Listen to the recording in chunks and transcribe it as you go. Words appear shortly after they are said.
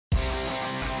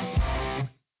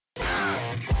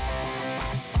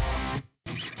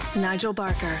Nigel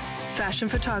Barker, fashion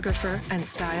photographer and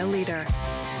style leader.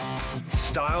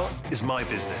 Style is my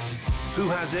business. Who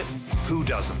has it? Who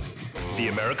doesn't? The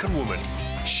American woman.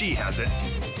 She has it.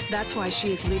 That's why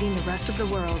she is leading the rest of the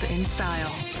world in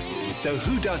style. So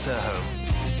who does her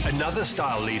home? Another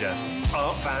style leader,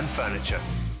 Art Van Furniture.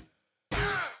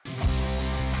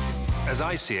 As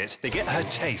I see it, they get her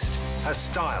taste, her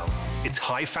style. It's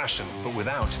high fashion, but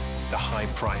without the high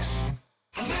price.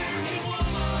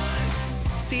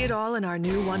 See it all in our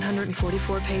new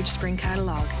 144-page spring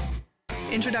catalog.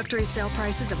 Introductory sale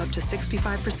prices of up to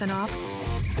 65% off,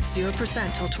 with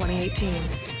 0% till 2018.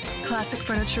 Classic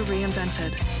furniture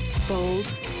reinvented.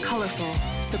 Bold, colorful,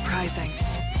 surprising.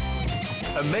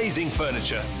 Amazing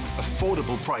furniture,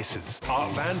 affordable prices.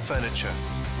 Art Van Furniture,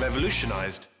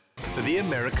 revolutionized for the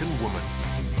American woman.